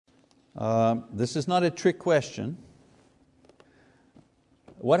This is not a trick question.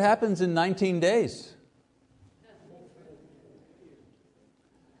 What happens in 19 days?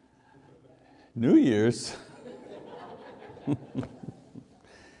 New Year's.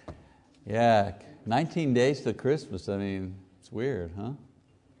 Yeah, 19 days to Christmas. I mean, it's weird, huh?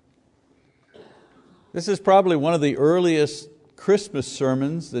 This is probably one of the earliest Christmas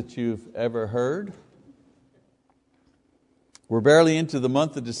sermons that you've ever heard. We're barely into the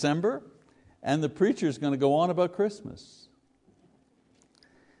month of December, and the preacher's going to go on about Christmas.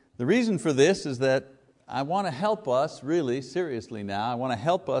 The reason for this is that I want to help us, really, seriously now, I want to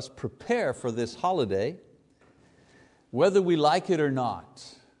help us prepare for this holiday, whether we like it or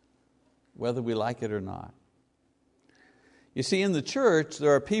not. Whether we like it or not. You see, in the church,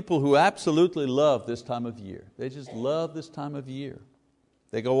 there are people who absolutely love this time of year. They just love this time of year.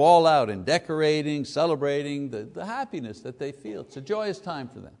 They go all out in decorating, celebrating the happiness that they feel. It's a joyous time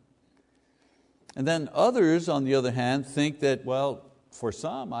for them. And then others, on the other hand, think that, well, for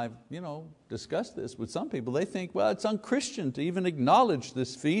some, I've discussed this with some people, they think, well, it's unchristian to even acknowledge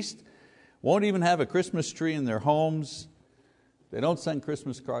this feast, won't even have a Christmas tree in their homes, they don't send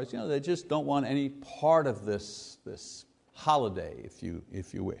Christmas cards, they just don't want any part of this holiday, if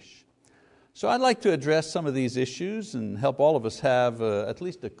you wish. So I'd like to address some of these issues and help all of us have at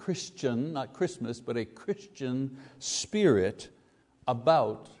least a Christian, not Christmas, but a Christian spirit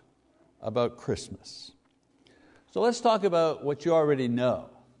about Christmas. So let's talk about what you already know,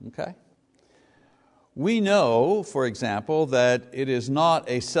 okay? We know, for example, that it is not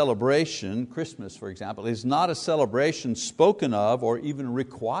a celebration, Christmas for example, is not a celebration spoken of or even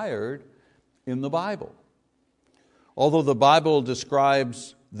required in the Bible. Although the Bible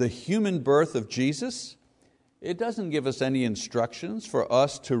describes the human birth of Jesus, it doesn't give us any instructions for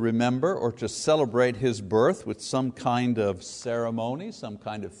us to remember or to celebrate His birth with some kind of ceremony, some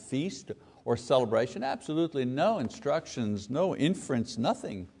kind of feast or celebration. Absolutely no instructions, no inference,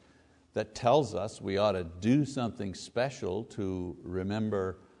 nothing that tells us we ought to do something special to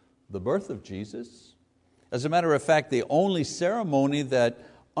remember the birth of Jesus. As a matter of fact, the only ceremony that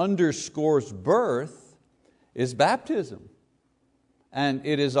underscores birth is baptism. And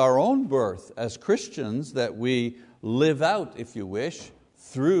it is our own birth as Christians that we live out, if you wish,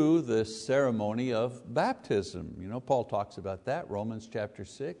 through the ceremony of baptism. Paul talks about that, Romans chapter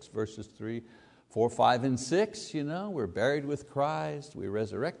 6, verses 3, 4, 5, and 6, we're buried with Christ, we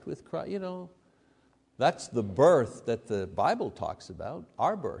resurrect with Christ, That's the birth that the Bible talks about,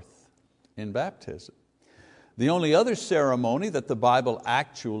 our birth in baptism. The only other ceremony that the Bible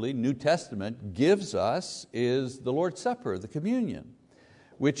actually, New Testament, gives us is the Lord's Supper, the communion,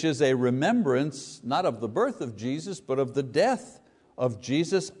 which is a remembrance not of the birth of Jesus, but of the death of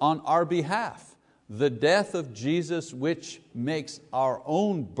Jesus on our behalf. The death of Jesus which makes our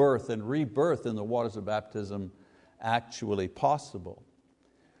own birth and rebirth in the waters of baptism actually possible.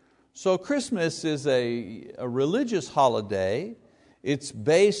 So Christmas is a religious holiday. It's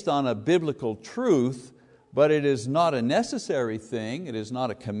based on a biblical truth, but it is not a necessary thing. It is not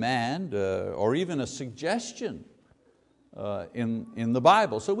a command or even a suggestion in the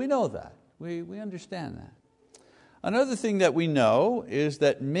Bible. So we know that. We understand that. Another thing that we know is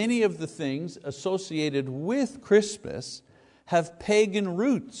that many of the things associated with Christmas have pagan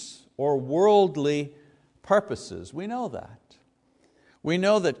roots or worldly purposes. We know that. We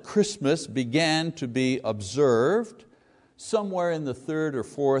know that Christmas began to be observed somewhere in the 3rd or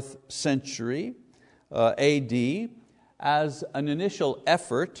 4th century AD as an initial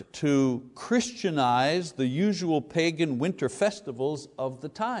effort to Christianize the usual pagan winter festivals of the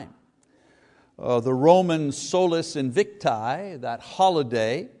time. The Roman Solis Invicti, that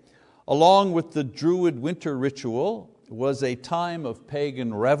holiday, along with the Druid winter ritual, was a time of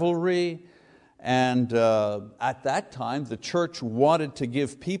pagan revelry, and at that time the church wanted to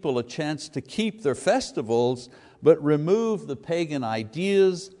give people a chance to keep their festivals but remove the pagan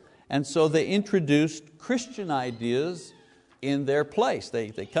ideas, and so they introduced Christian ideas in their place.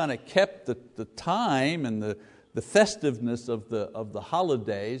 They kind of kept the time and the festiveness of the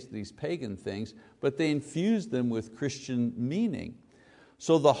holidays, these pagan things, but they infused them with Christian meaning.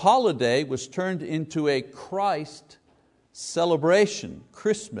 So the holiday was turned into a Christ celebration.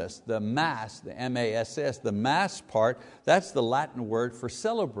 Christmas, the Mass, the M-A-S-S, the Mass part, that's the Latin word for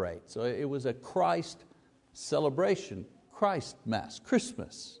celebrate. So it was a Christ celebration, Christ Mass,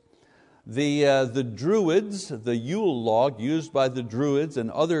 Christmas. The Druids, the Yule log used by the Druids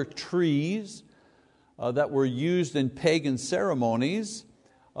and other trees that were used in pagan ceremonies,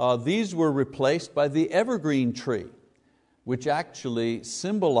 these were replaced by the evergreen tree. which actually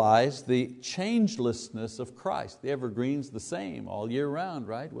symbolize the changelessness of Christ. The evergreen's the same all year round,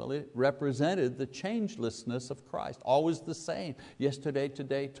 right? Well, it represented the changelessness of Christ, always the same, yesterday,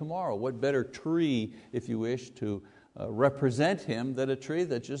 today, tomorrow. What better tree, if you wish, to represent Him than a tree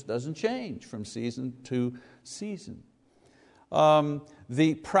that just doesn't change from season to season.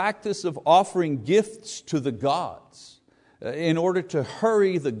 The practice of offering gifts to the gods in order to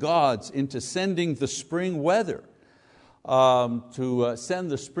hurry the gods into sending the spring weather, to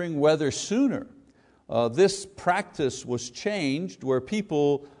send the spring weather sooner. This practice was changed where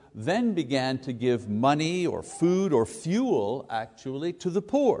people then began to give money or food or fuel actually to the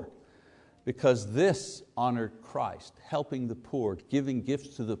poor, because this honored Christ, helping the poor, giving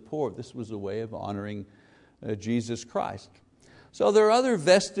gifts to the poor. This was a way of honoring Jesus Christ. So there are other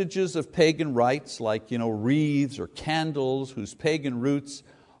vestiges of pagan rites like wreaths or candles whose pagan roots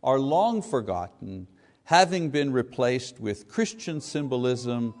are long forgotten, having been replaced with Christian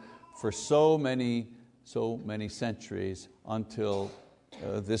symbolism for so many centuries until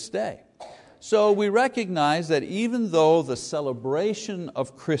this day. So we recognize that even though the celebration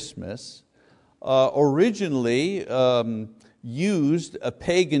of Christmas originally used a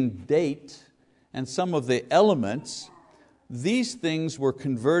pagan date and some of the elements, these things were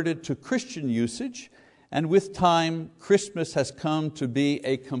converted to Christian usage, and with time Christmas has come to be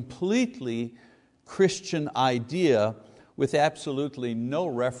a completely Christian idea with absolutely no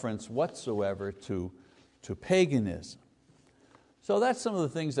reference whatsoever to paganism. So that's some of the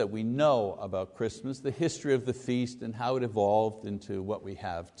things that we know about Christmas, the history of the feast and how it evolved into what we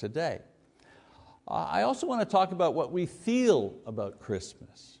have today. I also want to talk about what we feel about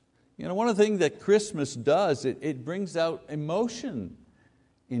Christmas. One of the things that Christmas does, it brings out emotion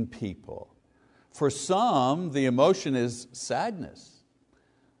in people. For some, the emotion is sadness.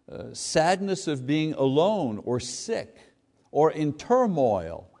 Sadness of being alone or sick or in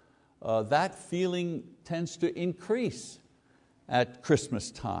turmoil. That feeling tends to increase at Christmas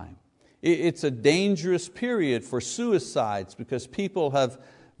time. It's a dangerous period for suicides because people have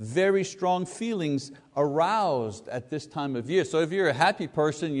very strong feelings aroused at this time of year. So if you're a happy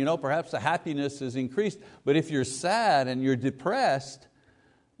person, perhaps the happiness is increased. But if you're sad and you're depressed,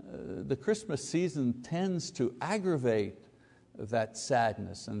 the Christmas season tends to aggravate that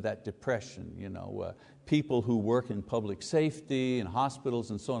sadness and that depression. People who work in public safety and hospitals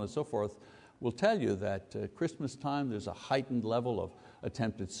and so on and so forth will tell you that Christmas time there's a heightened level of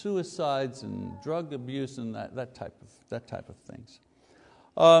attempted suicides and drug abuse and that type of things.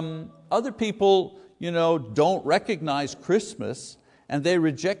 Other people don't recognize Christmas and they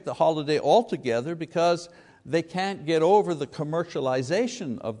reject the holiday altogether because they can't get over the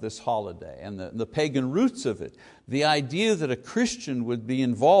commercialization of this holiday and the pagan roots of it. The idea that a Christian would be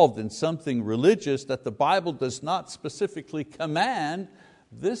involved in something religious that the Bible does not specifically command,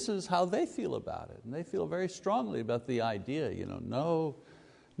 this is how they feel about it. And they feel very strongly about the idea,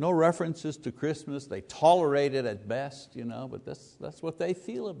 no references to Christmas. They tolerate it at best, but that's what they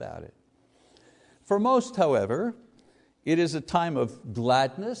feel about it. For most, however, it is a time of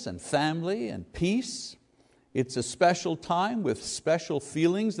gladness and family and peace. It's a special time with special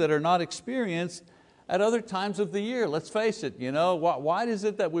feelings that are not experienced at other times of the year. Let's face it, why is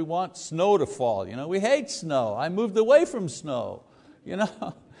it that we want snow to fall? We hate snow. I moved away from snow.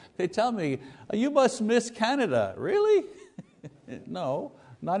 They tell me, you must miss Canada. Really? No,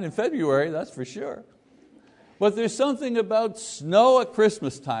 not in February, that's for sure. But there's something about snow at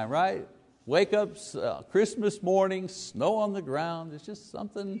Christmas time, right? Wake up Christmas morning, snow on the ground. There's just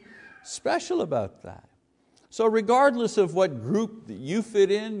something special about that. So regardless of what group that you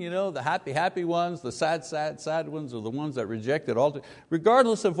fit in, the happy ones, the sad ones, or the ones that reject it all,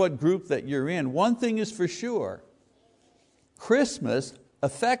 regardless of what group that you're in, one thing is for sure: Christmas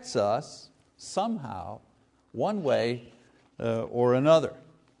affects us somehow, one way or another.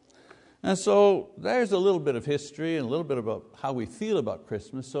 And so there's a little bit of history and a little bit about how we feel about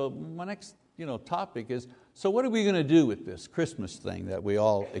Christmas. So my next topic is, so what are we going to do with this Christmas thing that we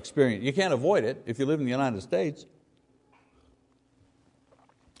all experience? You can't avoid it if you live in the United States.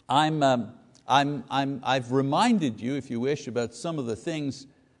 I've reminded you, if you wish, about some of the things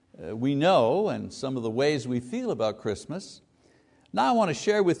we know and some of the ways we feel about Christmas. Now I want to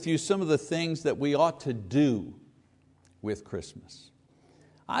share with you some of the things that we ought to do with Christmas.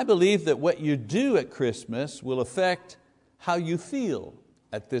 I believe that what you do at Christmas will affect how you feel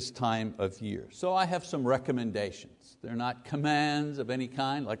at this time of year. So I have some recommendations. They're not commands of any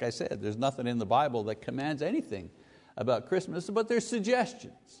kind. Like I said, there's nothing in the Bible that commands anything about Christmas, but there's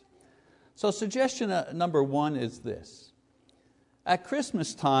suggestions. So suggestion number one is this: at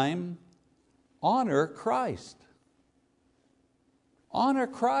Christmas time, honor Christ. Honor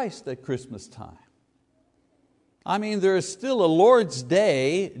Christ at Christmas time. I mean, there is still a Lord's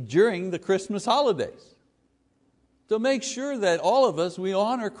Day during the Christmas holidays. So make sure that all of us, we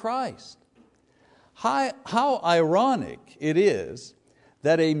honor Christ. How ironic it is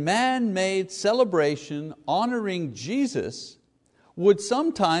that a man-made celebration honoring Jesus would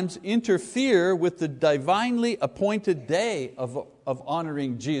sometimes interfere with the divinely appointed day of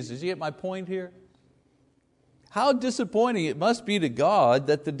honoring Jesus. You get my point here? How disappointing it must be to God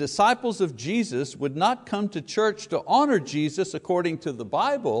that the disciples of Jesus would not come to church to honor Jesus according to the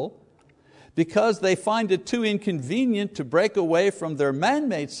Bible because they find it too inconvenient to break away from their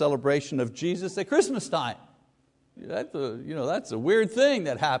man-made celebration of Jesus at Christmas time. That's a weird thing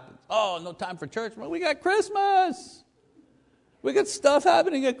that happens. Oh, no time for church. Well, we got Christmas. We got stuff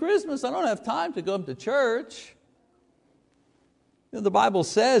happening at Christmas. I don't have time to go to church. The Bible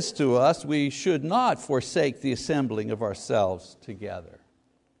says to us we should not forsake the assembling of ourselves together.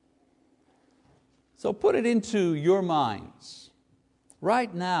 So put it into your minds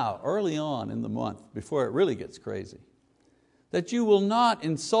right now, early on in the month, before it really gets crazy, that you will not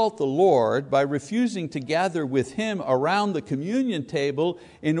insult the Lord by refusing to gather with Him around the communion table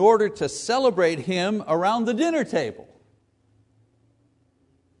in order to celebrate Him around the dinner table.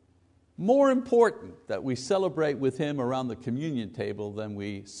 More important that we celebrate with Him around the communion table than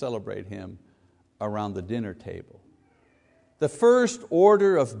we celebrate Him around the dinner table. The first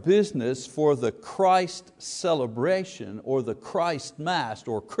order of business for the Christ celebration or the Christ Mass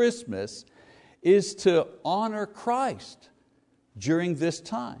or Christmas is to honor Christ during this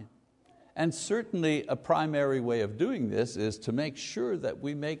time. And certainly a primary way of doing this is to make sure that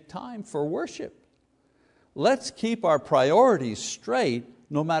we make time for worship. Let's keep our priorities straight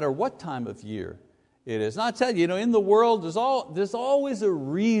no matter what time of year it is. And I tell you, in the world there's always a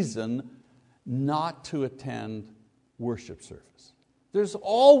reason not to attend worship service. There's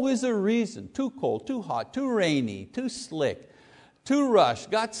always a reason. Too cold, too hot, too rainy, too slick, too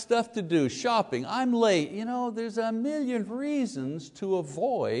rushed, got stuff to do, shopping, I'm late. There's a million reasons to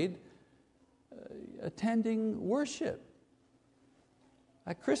avoid attending worship.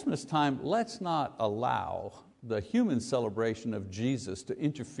 At Christmas time, let's not allow the human celebration of Jesus to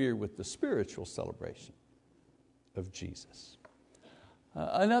interfere with the spiritual celebration of Jesus.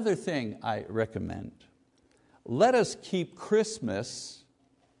 Another thing I recommend, let us keep Christmas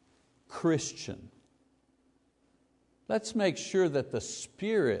Christian. Let's make sure that the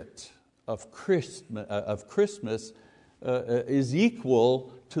spirit of Christmas is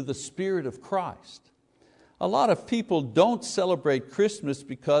equal to the spirit of Christ. A lot of people don't celebrate Christmas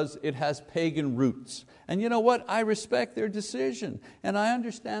because it has pagan roots. And you know what? I respect their decision and I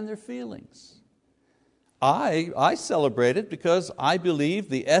understand their feelings. I celebrate it because I believe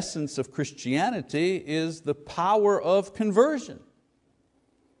the essence of Christianity is the power of conversion.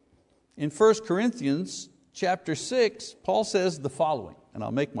 In 1 Corinthians chapter 6, Paul says the following, and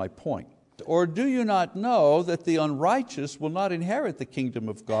I'll make my point. Or do you not know that the unrighteous will not inherit the kingdom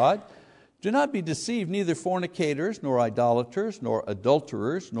of God? Do not be deceived, neither fornicators, nor idolaters, nor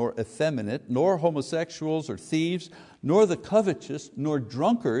adulterers, nor effeminate, nor homosexuals or thieves, nor the covetous, nor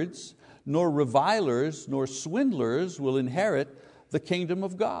drunkards, nor revilers, nor swindlers will inherit the kingdom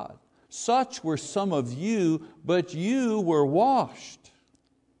of God. Such were some of you, but you were washed,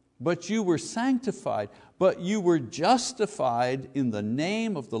 but you were sanctified, but you were justified in the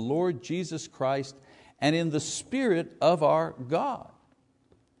name of the Lord Jesus Christ and in the Spirit of our God.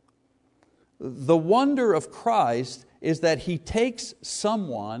 The wonder of Christ is that He takes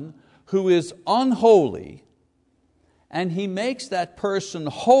someone who is unholy and He makes that person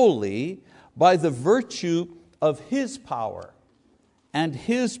holy by the virtue of His power and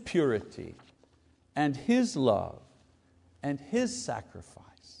His purity and His love and His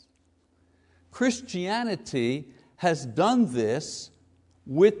sacrifice. Christianity has done this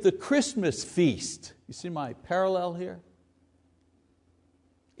with the Christmas feast. You see my parallel here?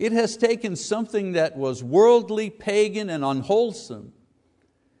 It has taken something that was worldly, pagan, and unwholesome,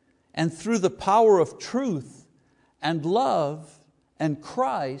 and through the power of truth and love and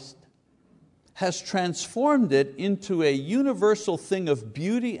Christ has transformed it into a universal thing of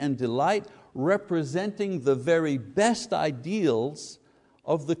beauty and delight, representing the very best ideals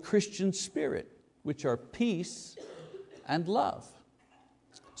of the Christian spirit, which are peace and love.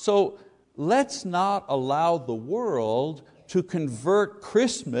 So let's not allow the world to convert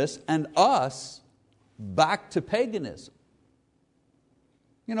Christmas and us back to paganism.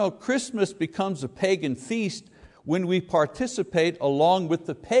 Christmas becomes a pagan feast when we participate along with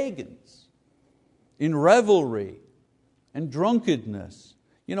the pagans in revelry and drunkenness.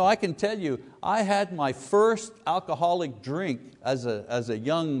 I can tell you, I had my first alcoholic drink as a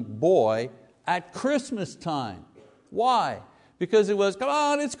young boy at Christmas time. Why? Because it was, come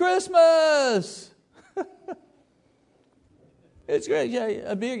on, it's Christmas. It's great, yeah,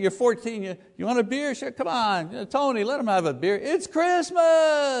 a beer, you're 14, you want a beer? Sure, come on, Tony, let him have a beer. It's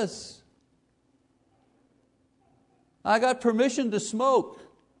Christmas. I got permission to smoke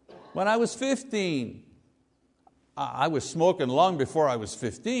when I was 15. I was smoking long before I was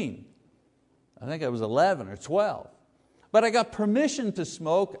 15. I think I was 11 or 12. But I got permission to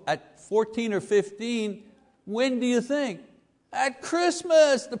smoke at 14 or 15. When do you think? At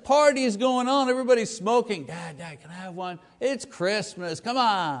Christmas, the party is going on, everybody's smoking. Dad, can I have one? It's Christmas, come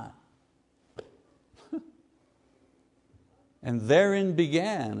on. And therein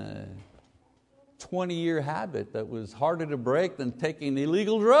began a 20-year habit that was harder to break than taking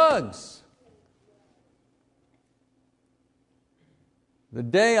illegal drugs. The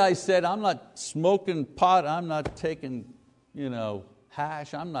day I said, I'm not smoking pot, I'm not taking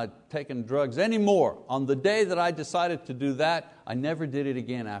hash, I'm not taking drugs anymore. On the day that I decided to do that, I never did it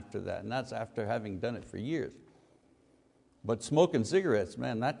again after that. And that's after having done it for years. But smoking cigarettes,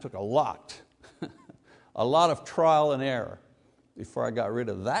 man, that took a lot. A lot of trial and error before I got rid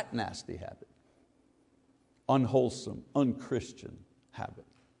of that nasty habit. Unwholesome, unchristian habit.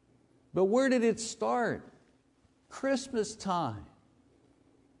 But where did it start? Christmas time.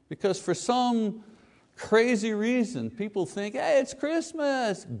 Because for some crazy reason, people think, hey, it's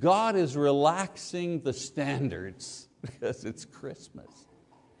Christmas. God is relaxing the standards because it's Christmas.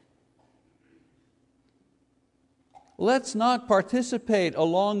 Let's not participate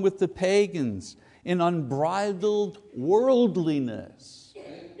along with the pagans in unbridled worldliness.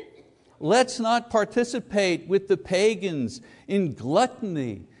 Let's not participate with the pagans in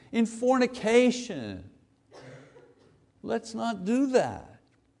gluttony, in fornication. Let's not do that.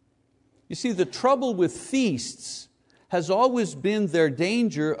 You see, the trouble with feasts has always been their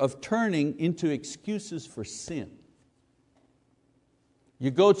danger of turning into excuses for sin. You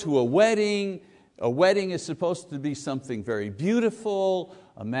go to a wedding is supposed to be something very beautiful.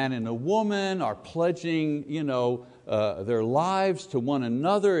 A man and a woman are pledging their lives to one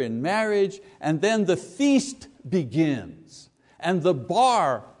another in marriage, and then the feast begins, and the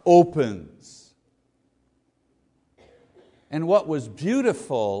bar opens. And what was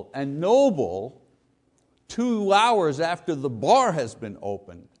beautiful and noble, 2 hours after the bar has been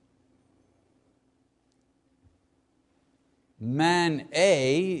opened, man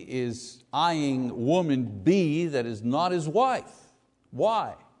A is eyeing woman B that is not his wife.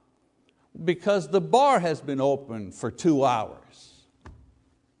 Why? Because the bar has been open for 2 hours.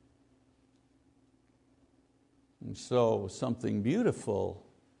 And so something beautiful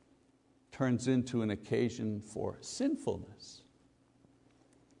turns into an occasion for sinfulness.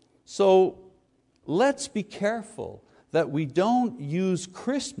 So let's be careful that we don't use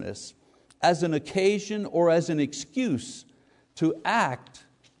Christmas as an occasion or as an excuse to act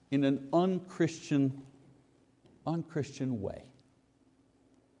in an unchristian way.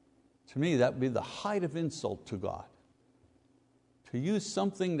 To me, that would be the height of insult to God. To use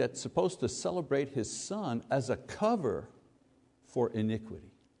something that's supposed to celebrate His Son as a cover for iniquity.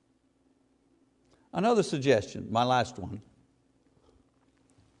 Another suggestion, my last one.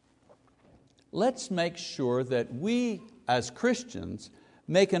 Let's make sure that we as Christians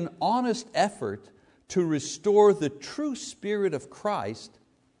make an honest effort to restore the true spirit of Christ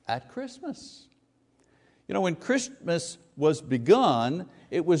at Christmas. When Christmas was begun,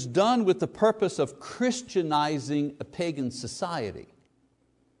 it was done with the purpose of Christianizing a pagan society.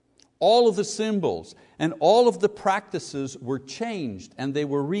 All of the symbols and all of the practices were changed and they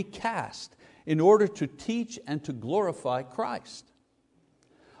were recast in order to teach and to glorify Christ.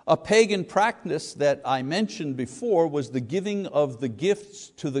 A pagan practice that I mentioned before was the giving of the gifts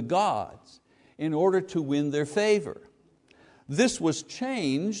to the gods in order to win their favor. This was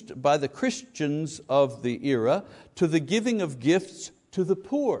changed by the Christians of the era to the giving of gifts to the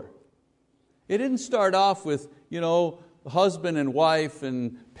poor. It didn't start off with, husband and wife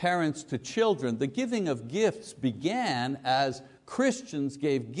and parents to children. The giving of gifts began as Christians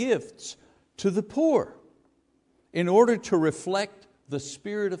gave gifts to the poor in order to reflect the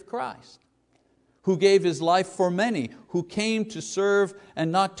Spirit of Christ, who gave His life for many, who came to serve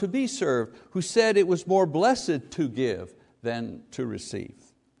and not to be served, who said it was more blessed to give than to receive.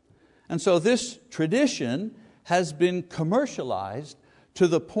 And so this tradition has been commercialized to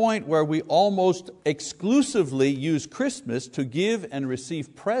the point where we almost exclusively use Christmas to give and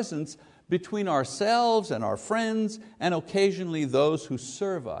receive presents between ourselves and our friends and occasionally those who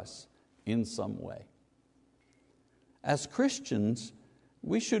serve us in some way. As Christians,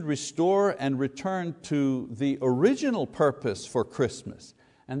 we should restore and return to the original purpose for Christmas,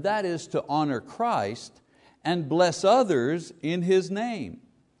 and that is to honor Christ and bless others in His name.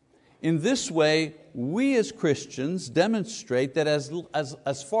 In this way, we as Christians demonstrate that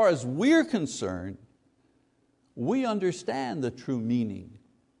as far as we're concerned, we understand the true meaning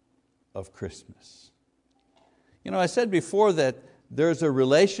of Christmas. I said before that there's a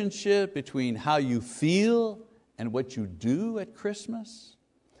relationship between how you feel and what you do at Christmas.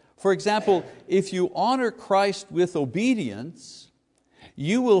 For example, if you honor Christ with obedience,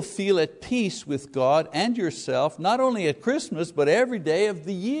 you will feel at peace with God and yourself, not only at Christmas, but every day of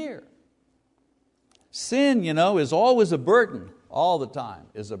the year. Sin, is always a burden, all the time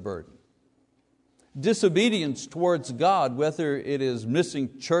is a burden. Disobedience towards God, whether it is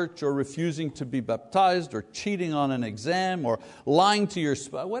missing church or refusing to be baptized or cheating on an exam or lying to your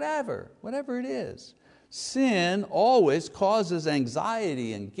spouse, whatever it is. Sin always causes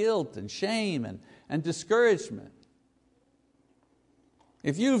anxiety and guilt and shame and discouragement.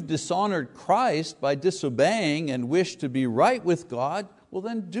 If you've dishonored Christ by disobeying and wish to be right with God, well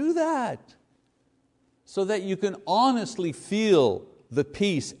then do that, so that you can honestly feel the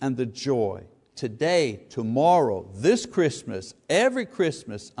peace and the joy today, tomorrow, this Christmas, every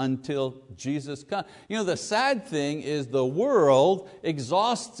Christmas until Jesus comes. The sad thing is the world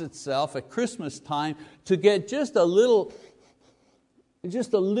exhausts itself at Christmas time to get just a little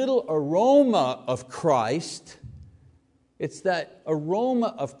aroma of Christ. It's that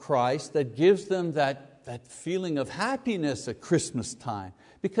aroma of Christ that gives them that feeling of happiness at Christmas time,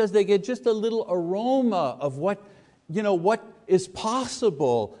 because they get just a little aroma of what is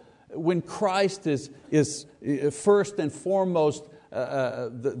possible when Christ is first and foremost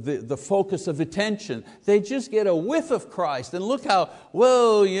the focus of attention. They just get a whiff of Christ, and look how,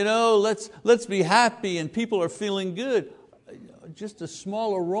 let's be happy and people are feeling good. Just a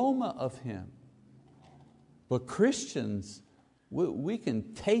small aroma of Him. But Christians, we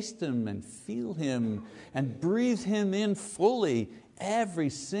can taste Him and feel Him and breathe Him in fully every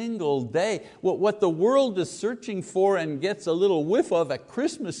single day. What the world is searching for and gets a little whiff of at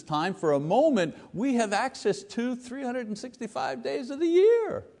Christmas time for a moment, we have access to 365 days of the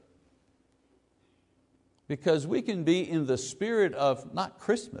year. Because we can be in the spirit of, not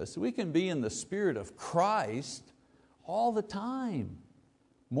Christmas, we can be in the spirit of Christ all the time.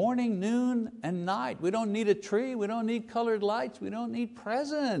 Morning, noon, and night. We don't need a tree, we don't need colored lights, we don't need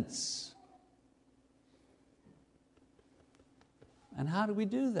presents. And how do we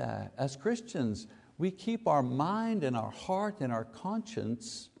do that? As Christians, we keep our mind and our heart and our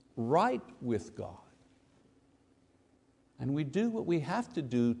conscience right with God. And we do what we have to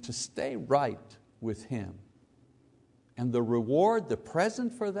do to stay right with Him. And the reward, the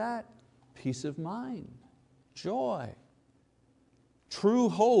present for that, peace of mind, joy, true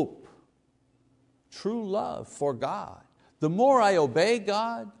hope, true love for God. The more I obey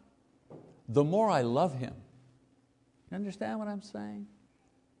God, the more I love Him. You understand what I'm saying?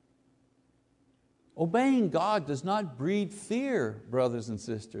 Obeying God does not breed fear, brothers and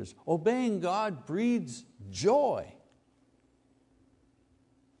sisters. Obeying God breeds joy.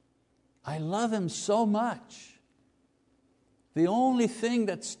 I love Him so much. The only thing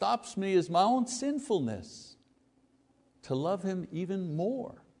that stops me is my own sinfulness to love Him even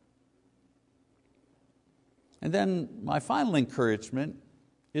more. And then my final encouragement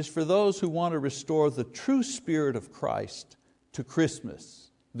is for those who want to restore the true spirit of Christ to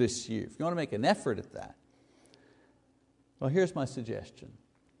Christmas this year. If you want to make an effort at that, well, here's my suggestion.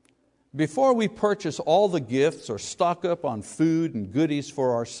 Before we purchase all the gifts or stock up on food and goodies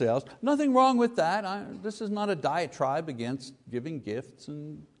for ourselves, nothing wrong with that. This is not a diatribe against giving gifts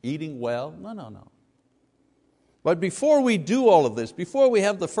and eating well. No. But before we do all of this, before we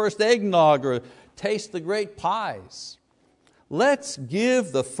have the first eggnog or taste the great pies, let's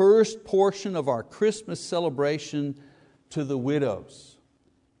give the first portion of our Christmas celebration to the widows,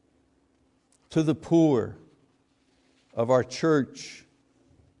 to the poor of our church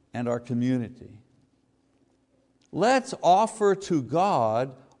and our community. Let's offer to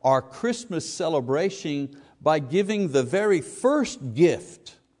God our Christmas celebration by giving the very first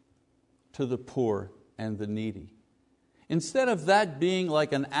gift to the poor and the needy. Instead of that being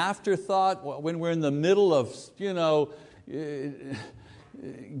like an afterthought when we're in the middle of,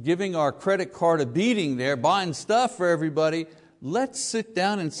 giving our credit card a beating there, buying stuff for everybody, let's sit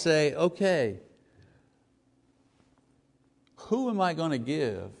down and say, okay, who am I going to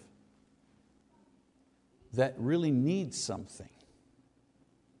give that really needs something?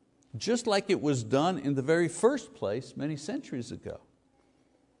 Just like it was done in the very first place many centuries ago.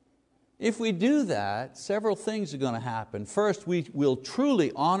 If we do that, several things are going to happen. First, we will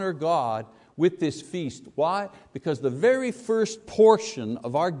truly honor God with this feast. Why? Because the very first portion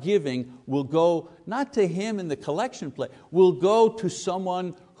of our giving will go not to Him in the collection plate, will go to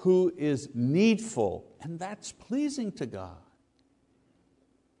someone who is needful, and that's pleasing to God.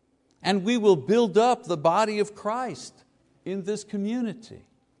 And we will build up the body of Christ in this community.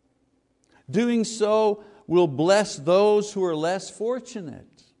 Doing so will bless those who are less fortunate.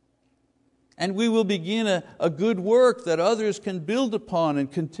 And we will begin a good work that others can build upon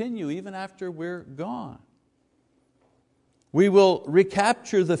and continue even after we're gone. We will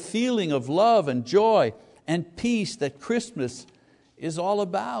recapture the feeling of love and joy and peace that Christmas is all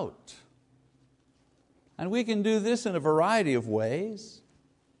about. And we can do this in a variety of ways.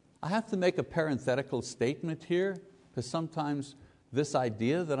 I have to make a parenthetical statement here, because sometimes this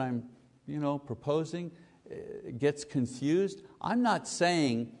idea that I'm proposing gets confused. I'm not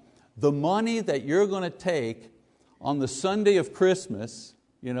saying the money that you're going to take on the Sunday of Christmas,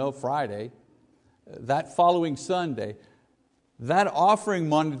 Friday, that following Sunday, that offering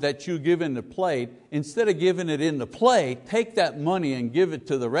money that you give in the plate, instead of giving it in the plate, take that money and give it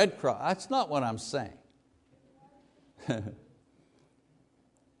to the Red Cross. That's not what I'm saying.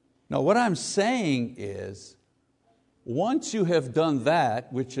 No, what I'm saying is, once you have done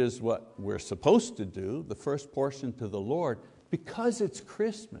that, which is what we're supposed to do, the first portion to the Lord, because it's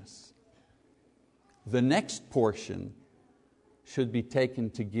Christmas, the next portion should be taken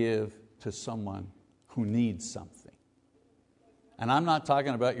to give to someone who needs something. And I'm not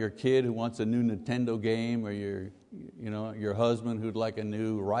talking about your kid who wants a new Nintendo game, or your husband who'd like a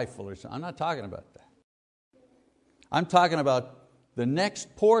new rifle or something. I'm not talking about that. I'm talking about the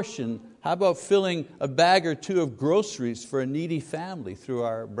next portion. How about filling a bag or two of groceries for a needy family through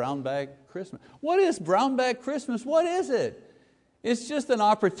our Brown Bag Christmas? What is Brown Bag Christmas? What is it? It's just an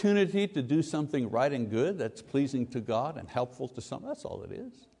opportunity to do something right and good that's pleasing to God and helpful to someone. That's all it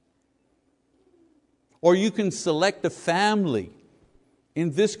is. Or you can select a family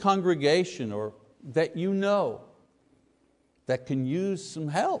in this congregation or that you know that can use some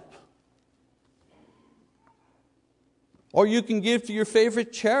help. Or you can give to your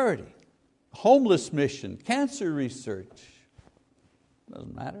favorite charity, homeless mission, cancer research.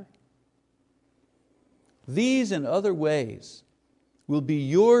 Doesn't matter. These and other ways will be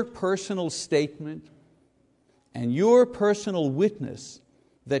your personal statement and your personal witness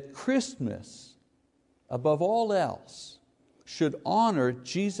that Christmas, above all else, should honor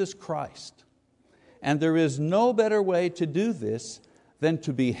Jesus Christ. And there is no better way to do this than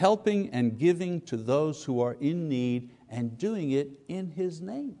to be helping and giving to those who are in need, and doing it in His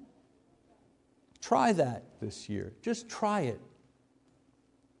name. Try that this year. Just try it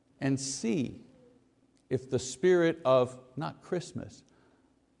and see if the spirit of, not Christmas,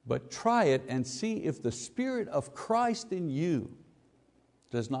 but try it and see if the Spirit of Christ in you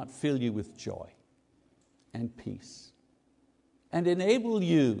does not fill you with joy and peace and enable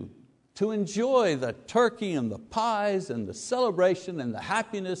you to enjoy the turkey and the pies and the celebration and the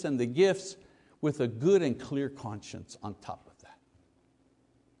happiness and the gifts with a good and clear conscience on top of that.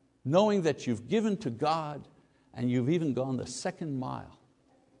 Knowing that you've given to God and you've even gone the second mile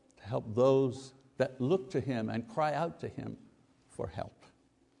to help those that look to Him and cry out to Him for help.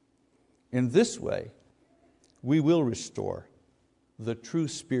 In this way, we will restore the true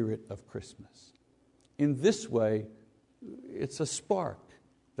spirit of Christmas. In this way, it's a spark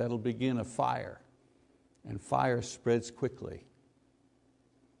that'll begin a fire, and fire spreads quickly.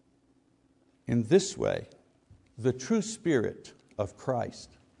 In this way, the true spirit of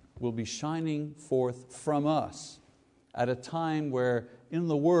Christ will be shining forth from us at a time where in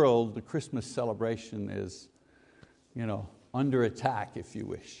the world the Christmas celebration is under attack, if you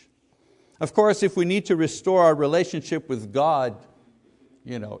wish. Of course, if we need to restore our relationship with God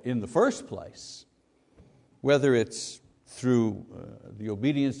in the first place, whether it's through the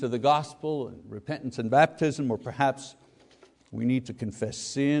obedience to the gospel and repentance and baptism, or perhaps we need to confess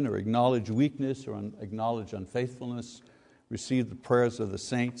sin or acknowledge weakness or acknowledge unfaithfulness, receive the prayers of the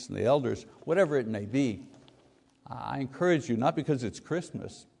saints and the elders, whatever it may be, I encourage you, not because it's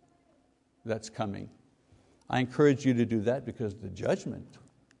Christmas that's coming, I encourage you to do that because the judgment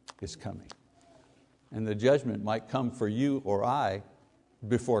is coming. And the judgment might come for you or I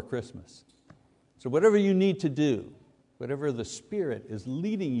before Christmas. So whatever you need to do, whatever the Spirit is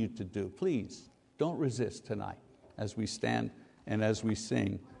leading you to do, please don't resist tonight as we stand and as we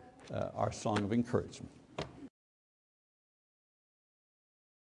sing our song of encouragement.